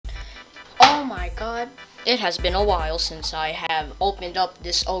my god, it has been a while since I have opened up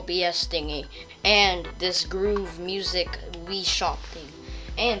this OBS thingy and this Groove Music Wii Shop thing.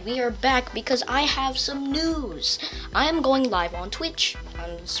 And we are back because I have some news. I am going live on Twitch.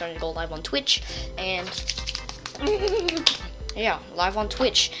 I'm starting to go live on Twitch and yeah, live on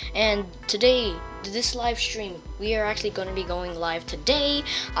Twitch. And today, this live stream, we are actually going to be going live today.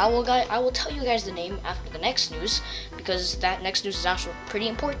 I will tell you guys the name after the next news, because that next news is actually pretty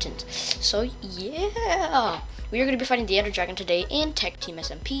important. So yeah, we are going to be fighting the Ender Dragon today in Tech Team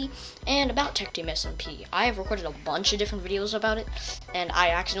SMP. And about Tech Team SMP, I have recorded a bunch of different videos about it, and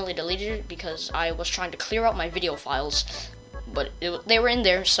I accidentally deleted it because I was trying to clear out my video files. But they were in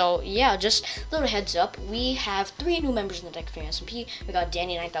there, so yeah, just a little heads up. We have 3 new members in the Tech Team SMP. We got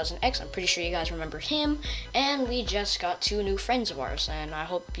Danny9000X, I'm pretty sure you guys remember him. And we just got 2 new friends of ours, and I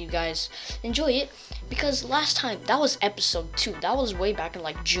hope you guys enjoy it. Because last time, that was episode 2. That was way back in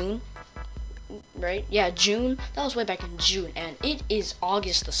like June, right? Yeah, June. That was way back in June, and it is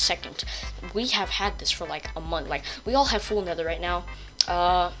August the 2nd. We have had this for like a month. Like, we all have Full Nether right now.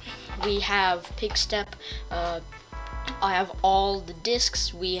 We have Pig Step, I have all the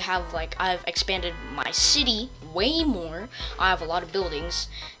discs. We have I've expanded my city way more. I have a lot of buildings,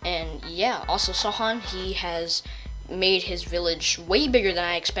 and yeah, also Sohan, he has made his village way bigger than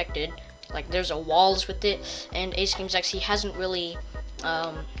I expected. Like, there's a walls with it, and AyeitsEdwin, he hasn't really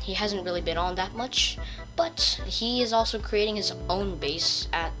been on that much, but he is also creating his own base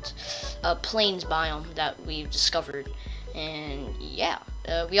at a plains biome that we've discovered. And yeah,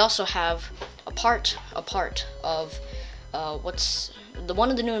 we also have a part of one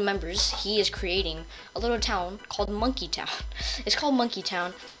of the new members. He is creating a little town called Monkey Town. It's called Monkey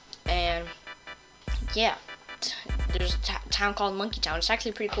Town, and yeah, there's a town called Monkey Town. It's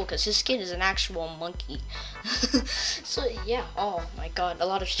actually pretty cool because his skin is an actual monkey. So yeah, oh my god, a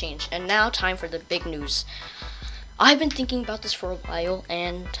lot has changed. And now, time for the big news. I've been thinking about this for a while,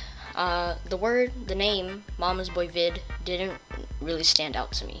 and the name Mamasboyvid didn't really stand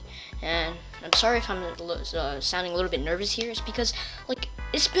out to me, and I'm sorry if I'm sounding a little bit nervous here. It's because, like,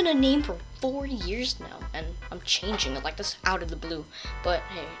 it's been a name for 4 years now, and I'm changing it, like, that's out of the blue. But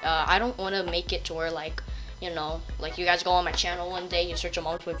hey, I don't want to make it to where, like, you know, like, you guys go on my channel one day, you search a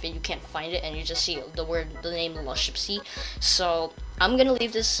Mamasboyvid, you can't find it, and you just see the name Lushipse. So I'm gonna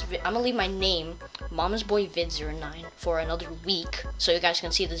leave my name Mamasboyvid09 for another week, so you guys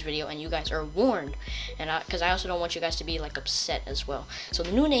can see this video and you guys are warned. And because I also don't want you guys to be like upset as well. So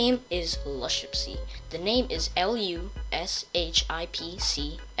the new name is Lushipse. The name is Lushipse.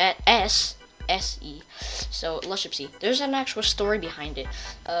 So Lushipse. There's an actual story behind it.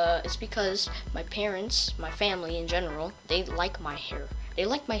 It's because my parents, my family in general, they like my hair. They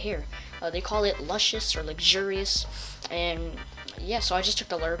like my hair. They call it luscious or luxurious, and yeah, so I just took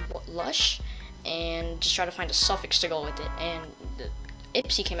the word lush and just tried to find a suffix to go with it, and the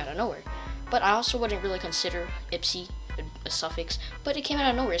Ipsy came out of nowhere. But I also wouldn't really consider Ipsy a suffix, but it came out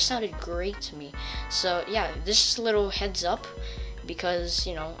of nowhere. It sounded great to me. So yeah, this is a little heads up, because,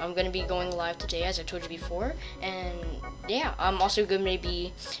 you know, I'm going to be going live today, as I told you before. And yeah, I'm also going to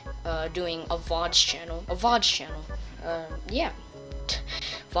be doing a vods channel. Yeah,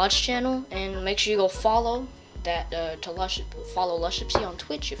 vods channel, and make sure you go follow that follow Lushipse on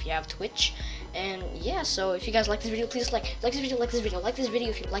Twitch if you have Twitch. And yeah, so if you guys like this video, please like this video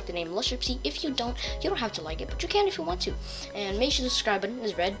if you like the name Lushipse. If you don't have to like it, but you can if you want to. And make sure the subscribe button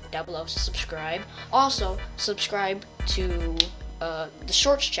is red down below, so subscribe. Also, subscribe to the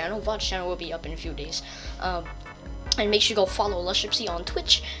Shorts channel. VODs channel will be up in a few days. And make sure you go follow Lushipse on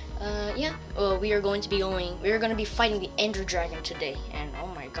Twitch. Yeah, we are going to be fighting the Ender Dragon today, and oh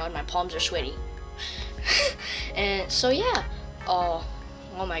my god, my palms are sweaty. And so yeah, oh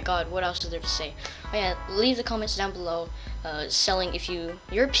my god, what else is there to say? Oh yeah, leave the comments down below,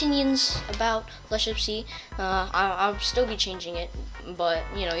 your opinions about Lushipse. I'll still be changing it, but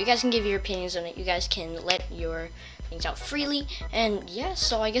you know, you guys can give your opinions on it. You guys can let your things out freely. And yeah,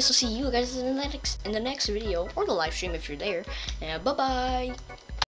 so I guess I'll see you guys in the next video, or the live stream if you're there. And bye bye.